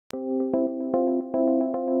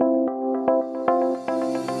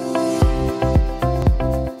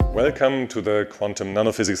Welcome to the Quantum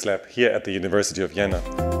Nanophysics lab here at the University of Vienna.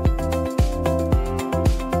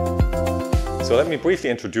 So let me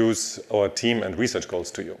briefly introduce our team and research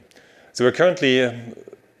goals to you. So we're currently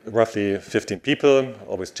roughly 15 people,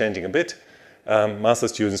 always changing a bit. Master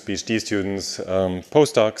students, PhD students,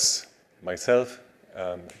 postdocs, myself,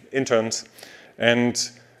 interns. And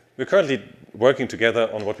we're currently working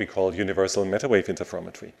together on what we call universal meta-wave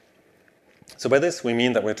interferometry. So by this, we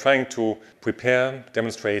mean that we're trying to prepare,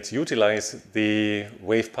 demonstrate, utilize the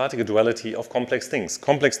wave-particle duality of complex things.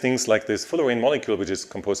 Complex things like this fullerene molecule, which is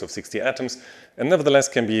composed of 60 atoms, and nevertheless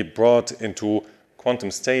can be brought into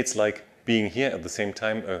quantum states like being here at the same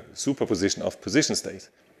time, a superposition of position states.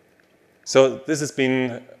 So this has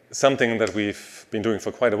been something that we've been doing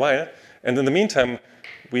for quite a while. And in the meantime,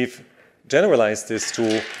 we've generalized this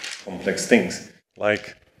to complex things,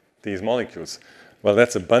 like these molecules. Well,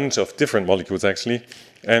 that's a bunch of different molecules, actually.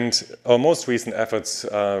 And our most recent efforts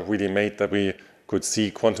really made that we could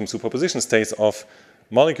see quantum superposition states of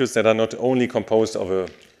molecules that are not only composed of a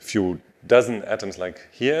few dozen atoms like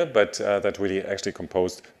here, but that really actually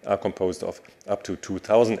are composed of up to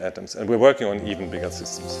 2,000 atoms. And we're working on even bigger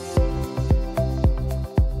systems.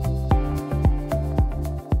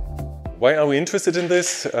 Why are we interested in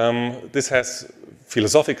this? This has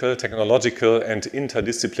philosophical, technological, and other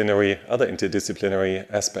interdisciplinary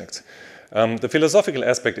aspects. The philosophical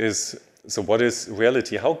aspect is, so what is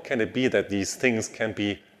reality? How can it be that these things can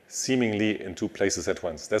be seemingly in two places at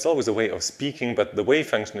once? There's always a way of speaking, but the wave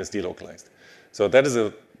function is delocalized. So that is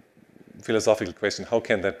a philosophical question. How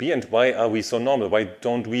can that be? And why are we so normal? Why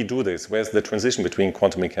don't we do this? Where's the transition between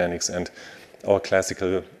quantum mechanics and our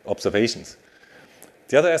classical observations?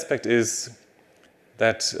 The other aspect is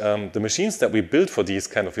that the machines that we build for these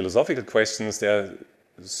kind of philosophical questions, they're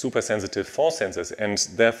super sensitive force sensors, and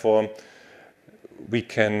therefore we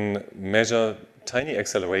can measure tiny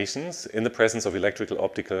accelerations in the presence of electrical,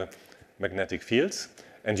 optical, magnetic fields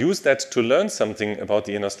and use that to learn something about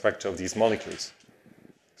the inner structure of these molecules.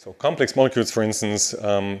 So complex molecules, for instance,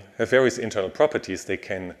 have various internal properties. They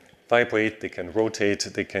can vibrate, they can rotate,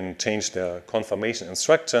 they can change their conformation and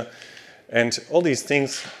structure, and all these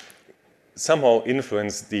things somehow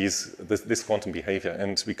influence this quantum behavior,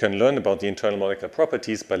 and we can learn about the internal molecular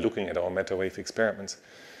properties by looking at our meta-wave experiments.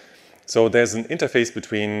 So there's an interface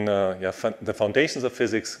between the foundations of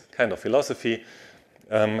physics, kind of philosophy,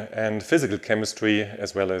 and physical chemistry,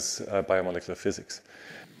 as well as biomolecular physics.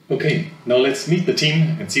 Okay, now let's meet the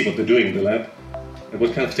team and see what they're doing in the lab and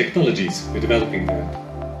what kind of technologies we're developing there.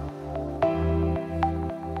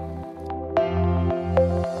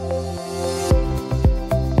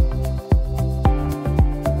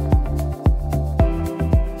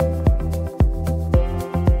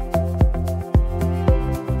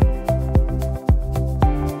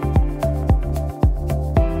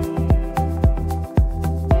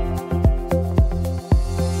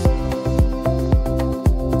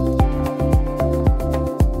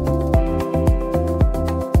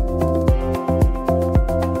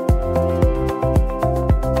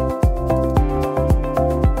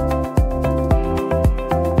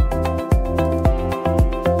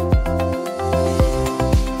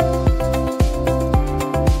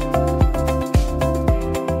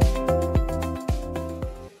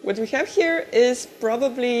 What we have here is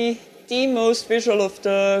probably the most visual of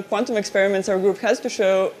the quantum experiments our group has to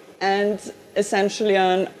show, and essentially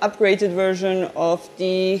an upgraded version of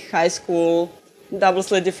the high school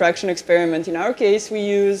double-slit diffraction experiment. In our case, we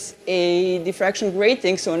use a diffraction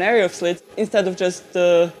grating, so an area of slits, instead of just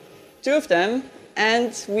the two of them,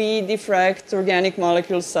 and we diffract organic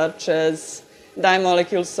molecules such as dye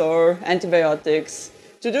molecules or antibiotics.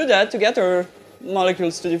 To do that, to get our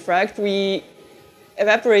molecules to diffract, we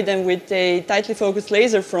evaporate them with a tightly focused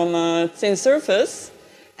laser from a thin surface.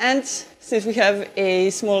 And since we have a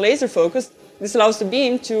small laser focus, this allows the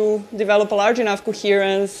beam to develop a large enough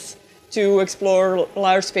coherence to explore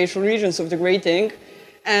large spatial regions of the grating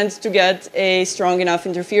and to get a strong enough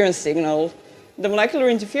interference signal. The molecular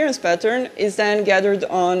interference pattern is then gathered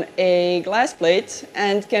on a glass plate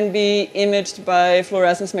and can be imaged by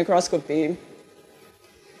fluorescence microscopy.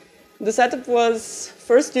 The setup was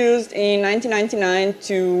first used in 1999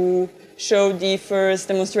 to show the first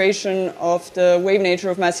demonstration of the wave nature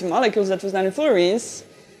of massive molecules that was done in fullerenes.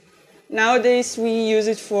 Nowadays, we use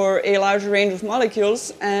it for a larger range of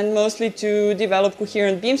molecules and mostly to develop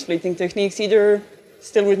coherent beam splitting techniques, either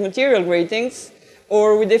still with material gratings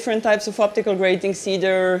or with different types of optical gratings,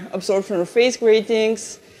 either absorption or phase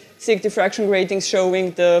gratings, Sig diffraction gratings showing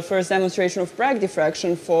the first demonstration of Bragg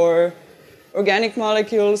diffraction for organic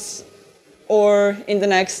molecules, or in the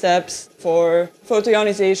next steps for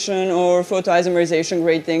photoionization or photoisomerization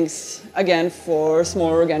gratings, again for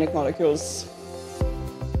small organic molecules.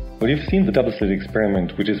 Well, you've seen the double-slit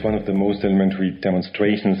experiment, which is one of the most elementary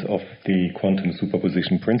demonstrations of the quantum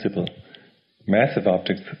superposition principle. Massive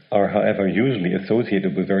objects are, however, usually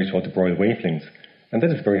associated with very short de Broglie wavelengths, and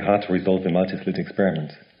that is very hard to resolve in multi-slit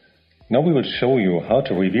experiments. Now we will show you how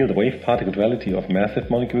to reveal the wave-particle duality of massive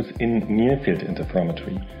molecules in near-field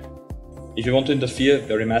interferometry. If you want to interfere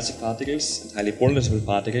very massive particles and highly polarizable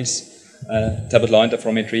particles, tablet law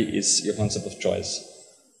interferometry is your concept of choice.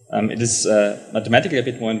 It is mathematically a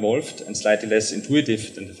bit more involved and slightly less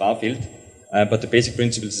intuitive than the far field, but the basic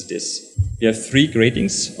principle is this. We have three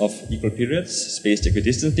gratings of equal periods, spaced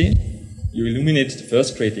equidistantly. You illuminate the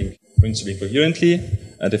first grating principally coherently.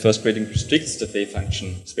 The first grating restricts the wave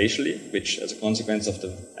function spatially, which, as a consequence of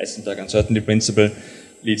the Heisenberg uncertainty principle,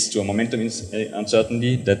 leads to a momentum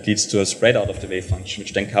uncertainty that leads to a spread out of the wave function,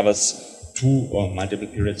 which then covers two or multiple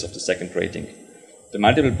periods of the second grating. The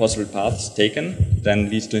multiple possible paths taken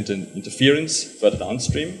then lead to interference further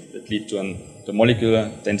downstream that lead to the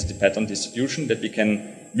molecular density pattern distribution that we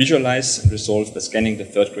can visualize and resolve by scanning the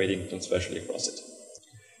third grating transversely across it.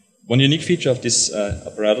 One unique feature of this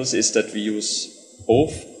apparatus is that we use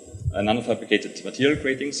both nanofabricated material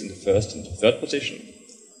gratings in the first and the third position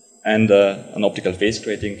and an optical phase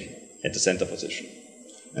grating at the center position.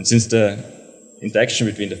 And since the interaction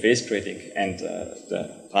between the phase grating and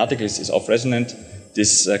the particles is off-resonant,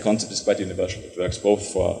 this concept is quite universal. It works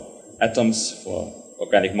both for atoms, for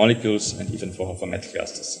organic molecules, and even for metal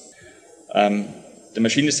clusters. The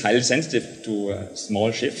machine is highly sensitive to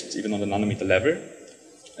small shifts, even on the nanometer level,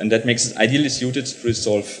 and that makes it ideally suited to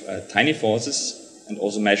resolve tiny forces and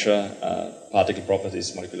also measure particle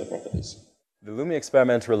properties, molecular properties. The LUMI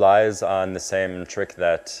experiment relies on the same trick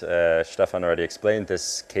that Stefan already explained,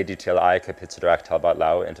 this KDTLI,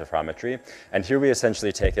 Kapitzel-Dirac-Talbot-Lau interferometry. And here we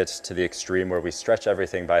essentially take it to the extreme where we stretch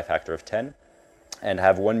everything by a factor of 10 and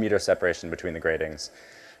have 1 meter separation between the gratings.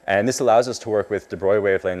 And this allows us to work with de Broglie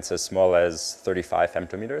wavelengths as small as 35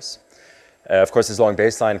 femtometers. Of course, this long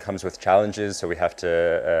baseline comes with challenges, so we have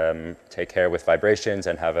to take care with vibrations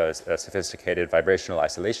and have a sophisticated vibrational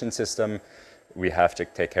isolation system. We have to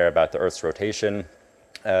take care about the Earth's rotation.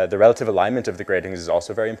 The relative alignment of the gratings is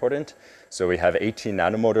also very important. So we have 18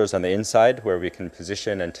 nanomotors on the inside where we can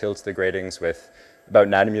position and tilt the gratings with about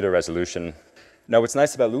nanometer resolution. Now, what's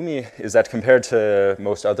nice about LUMI is that compared to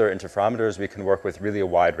most other interferometers, we can work with really a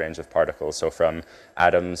wide range of particles. So from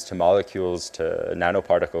atoms to molecules to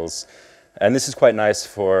nanoparticles. And this is quite nice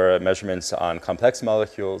for measurements on complex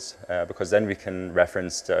molecules because then we can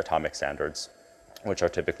reference the atomic standards, which are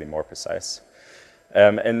typically more precise.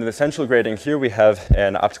 In the central grating here, we have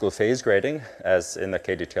an optical phase grating, as in the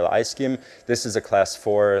KDTLI scheme. This is a class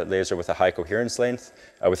 4 laser with a high coherence length,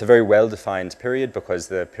 with a very well-defined period, because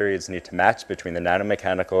the periods need to match between the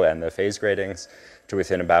nanomechanical and the phase gratings to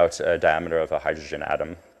within about a diameter of a hydrogen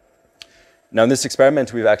atom. Now, in this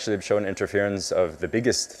experiment, we've actually shown interference of the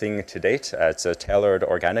biggest thing to date. It's a tailored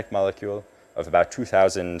organic molecule of about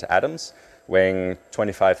 2,000 atoms, weighing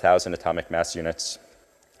 25,000 atomic mass units.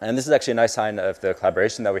 And this is actually a nice sign of the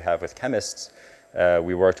collaboration that we have with chemists.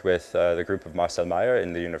 We worked with the group of Marcel Meyer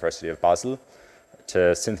in the University of Basel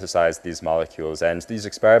to synthesize these molecules. And these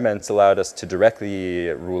experiments allowed us to directly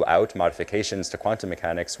rule out modifications to quantum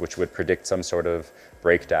mechanics, which would predict some sort of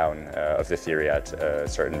breakdown of the theory at a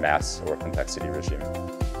certain mass or complexity regime.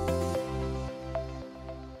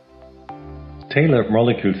 Tailored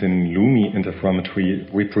molecules in LUMI interferometry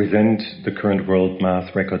represent the current world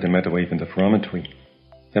mass record in matter wave interferometry.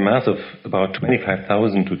 The mass of about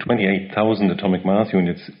 25,000 to 28,000 atomic mass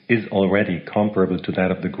units is already comparable to that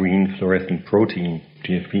of the green fluorescent protein,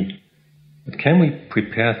 GFP. But can we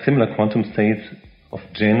prepare similar quantum states of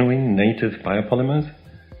genuine native biopolymers?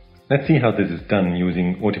 Let's see how this is done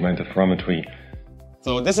using OTIMA interferometry.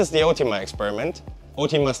 So this is the OTIMA experiment.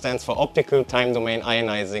 OTIMA stands for Optical Time Domain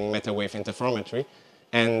Ionizing Matter Wave Interferometry.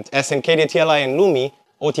 And as in KDTLI and LUMI,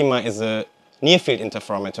 OTIMA is a near-field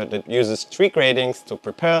interferometer that uses 3 gratings to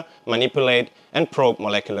prepare, manipulate, and probe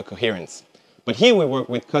molecular coherence. But here we work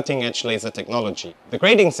with cutting-edge laser technology. The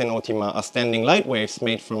gratings in OTIMA are standing light waves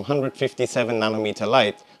made from 157 nanometer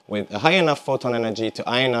light with a high enough photon energy to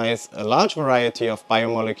ionize a large variety of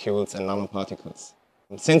biomolecules and nanoparticles.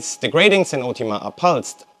 Since the gratings in OTIMA are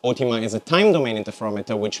pulsed, OTIMA is a time domain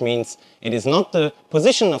interferometer, which means it is not the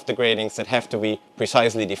position of the gratings that have to be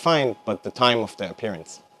precisely defined, but the time of their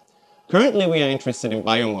appearance. Currently, we are interested in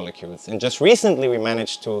biomolecules, and just recently we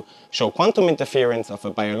managed to show quantum interference of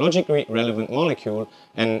a biologically relevant molecule,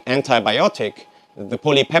 an antibiotic, the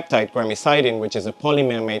polypeptide gramidine, which is a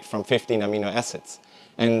polymer made from 15 amino acids.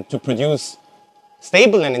 And to produce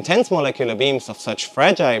stable and intense molecular beams of such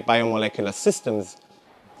fragile biomolecular systems,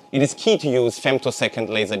 it is key to use femtosecond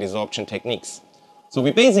laser desorption techniques. So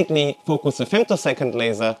we basically focus a femtosecond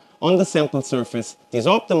laser on the sample surface,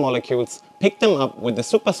 desorb the molecules, pick them up with the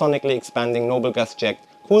supersonically expanding noble gas jet,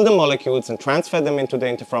 cool the molecules and transfer them into the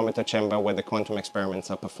interferometer chamber where the quantum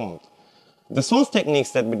experiments are performed. The source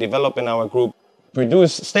techniques that we develop in our group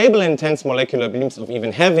produce stable and intense molecular beams of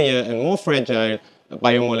even heavier and more fragile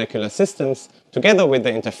biomolecular systems. Together with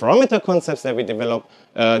the interferometer concepts that we develop,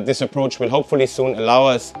 this approach will hopefully soon allow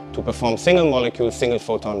us to perform single molecule, single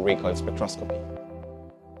photon recoil spectroscopy.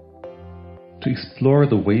 To explore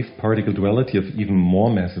the wave-particle duality of even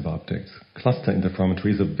more massive objects, cluster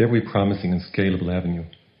interferometry is a very promising and scalable avenue.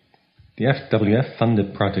 The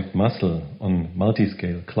FWF-funded project MUSCLE on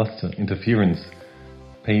multiscale cluster interference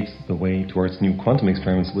paves the way towards new quantum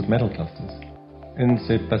experiments with metal clusters. And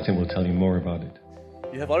Sebastian will tell you more about it.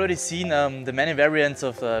 You have already seen the many variants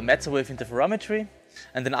of matter wave interferometry,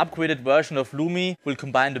 and an upgraded version of LUMI will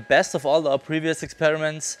combine the best of all our previous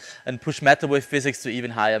experiments and push matter wave physics to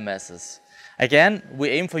even higher masses. Again, we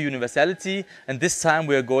aim for universality, and this time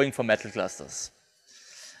we are going for metal clusters.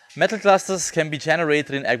 Metal clusters can be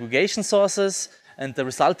generated in aggregation sources, and the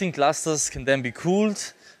resulting clusters can then be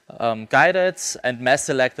cooled, guided and mass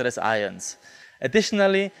selected as ions.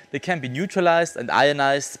 Additionally, they can be neutralized and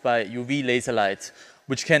ionized by UV laser light,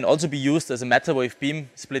 which can also be used as a matter wave beam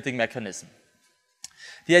splitting mechanism.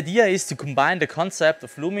 The idea is to combine the concept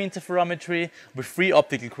of LUMI interferometry with free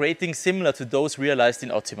optical gratings similar to those realized in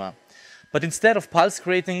OTIMA. But instead of pulse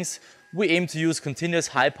gratings, we aim to use continuous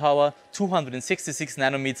high-power 266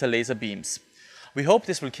 nanometer laser beams. We hope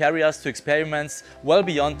this will carry us to experiments well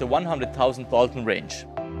beyond the 100,000 Dalton range.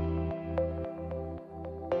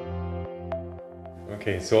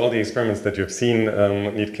 Okay, so all the experiments that you've seen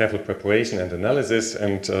need careful preparation and analysis,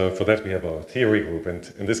 and for that we have our theory group, and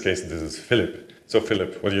in this case this is Philip. So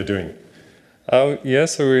Philip, what are you doing?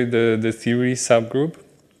 Yes, so we're the theory subgroup,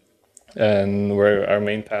 and where our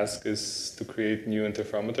main task is to create new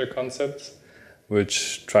interferometer concepts,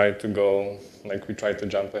 which try to go, like we try to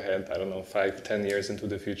jump ahead, I don't know, 5-10 years into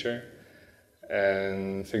the future,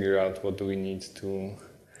 and figure out what do we need to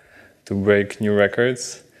break new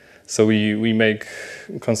records. So we make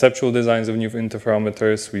conceptual designs of new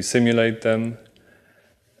interferometers, we simulate them,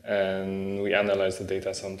 and we analyze the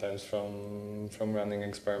data sometimes from running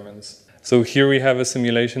experiments. So here we have a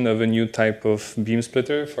simulation of a new type of beam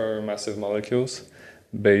splitter for massive molecules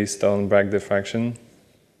based on Bragg diffraction.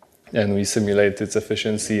 And we simulate its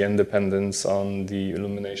efficiency and dependence on the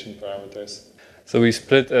illumination parameters. So we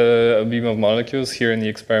split a beam of molecules. Here in the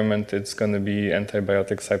experiment, it's going to be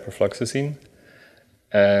antibiotic ciprofloxacin.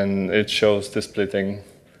 And it shows the splitting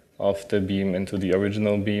of the beam into the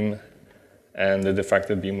original beam and the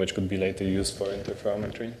diffracted beam, which could be later used for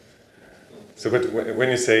interferometry. So but when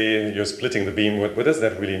you say you're splitting the beam, what does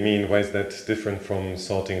that really mean? Why is that different from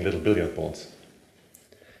sorting little billiard balls?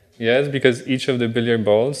 Yes, because each of the billiard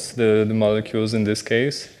balls, the molecules in this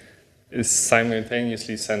case, is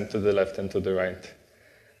simultaneously sent to the left and to the right.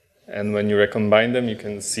 And when you recombine them, you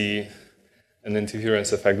can see an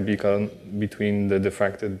interference effect between the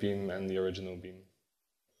diffracted beam and the original beam.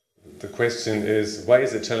 The question is, why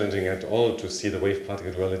is it challenging at all to see the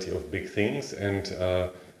wave-particle duality of big things? And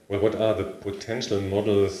well, what are the potential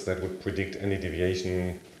models that would predict any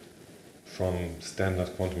deviation from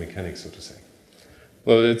standard quantum mechanics, so to say?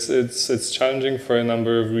 Well, it's challenging for a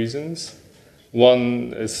number of reasons.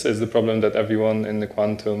 One is the problem that everyone in the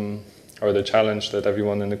quantum, or the challenge that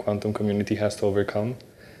everyone in the quantum community has to overcome,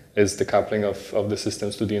 is the coupling of the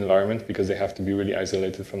systems to the environment, because they have to be really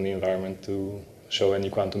isolated from the environment to show any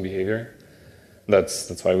quantum behavior.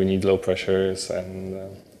 That's why we need low pressures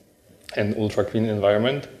and ultra clean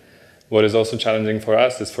environment. What is also challenging for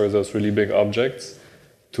us is for those really big objects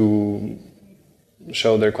to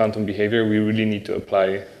show their quantum behavior, we really need to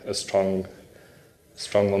apply a strong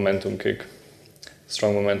momentum kick,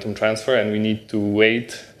 strong momentum transfer, and we need to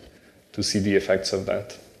wait to see the effects of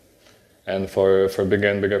that. And for bigger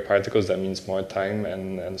and bigger particles, that means more time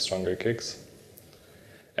and stronger kicks.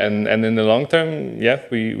 And in the long term, yeah,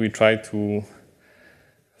 we try to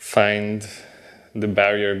find the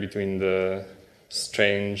barrier between the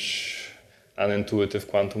strange, unintuitive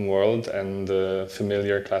quantum world and the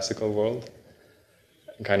familiar classical world,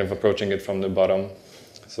 kind of approaching it from the bottom.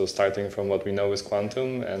 So starting from what we know is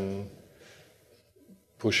quantum and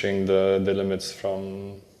pushing the limits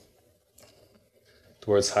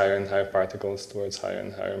towards higher and higher particles, towards higher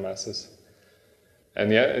and higher masses.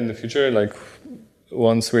 And yeah, in the future, like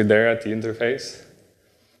once we're there at the interface,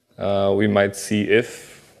 we might see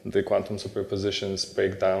if the quantum superpositions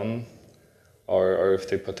break down or if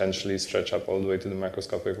they potentially stretch up all the way to the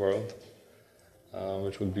macroscopic world,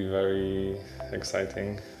 which would be a very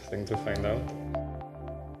exciting thing to find out.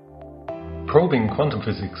 Probing quantum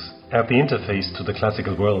physics at the interface to the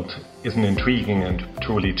classical world is an intriguing and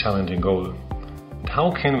truly challenging goal. And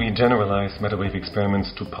how can we generalize matter wave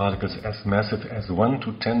experiments to particles as massive as 1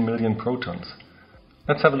 to 10 million protons?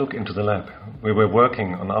 Let's have a look into the lab, where we're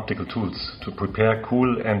working on optical tools to prepare,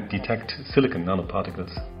 cool and detect silicon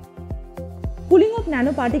nanoparticles. Cooling of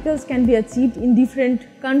nanoparticles can be achieved in different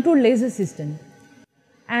controlled laser systems.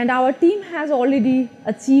 And our team has already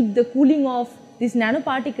achieved the cooling of these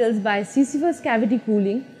nanoparticles by Sisyphus cavity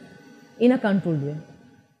cooling in a controlled way.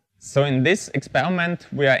 So in this experiment,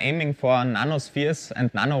 we are aiming for nanospheres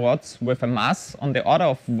and nanorods with a mass on the order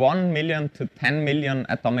of 1 million to 10 million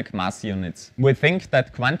atomic mass units. We think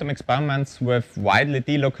that quantum experiments with widely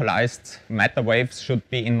delocalized matter waves should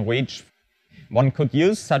be in reach. One could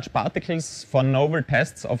use such particles for novel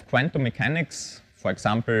tests of quantum mechanics, for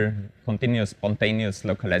example, continuous spontaneous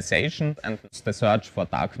localization and the search for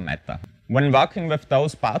dark matter. When working with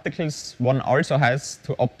those particles, one also has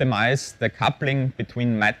to optimize the coupling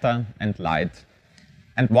between matter and light.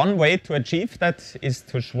 And one way to achieve that is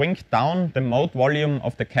to shrink down the mode volume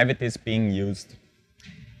of the cavities being used.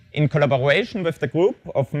 In collaboration with the group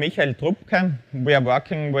of Michael Trubke, we are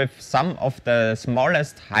working with some of the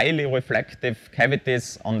smallest highly reflective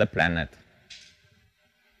cavities on the planet.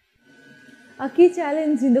 A key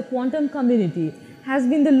challenge in the quantum community has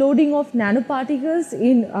been the loading of nanoparticles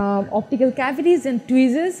in optical cavities and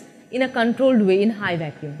tweezers in a controlled way in high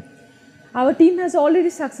vacuum. Our team has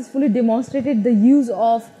already successfully demonstrated the use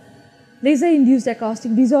of laser-induced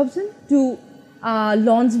acoustic desorption to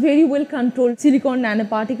launch very well controlled silicon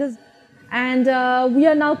nanoparticles. And we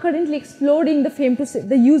are now currently exploring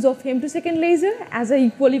the use of femtosecond laser as an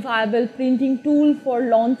equally viable printing tool for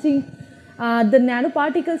launching the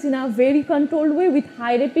nanoparticles in a very controlled way with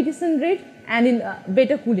high repetition rate and in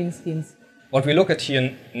better cooling schemes. What we look at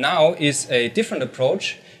here now is a different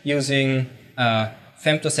approach using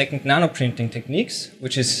femtosecond nanoprinting techniques,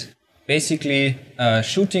 which is basically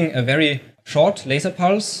shooting a very short laser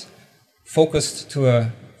pulse focused to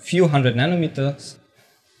a few hundred nanometers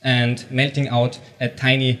and melting out a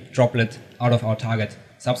tiny droplet out of our target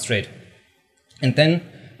substrate. And then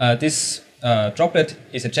this droplet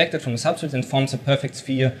is ejected from the substrate and forms a perfect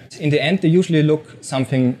sphere. In the end, they usually look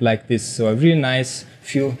something like this, so a really nice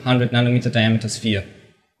few hundred nanometer diameter sphere.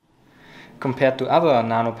 Compared to other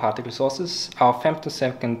nanoparticle sources, our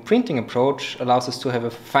femtosecond printing approach allows us to have a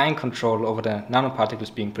fine control over the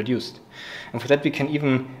nanoparticles being produced. And for that we can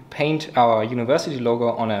even paint our university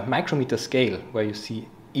logo on a micrometer scale, where you see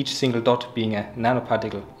each single dot being a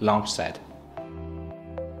nanoparticle launch site.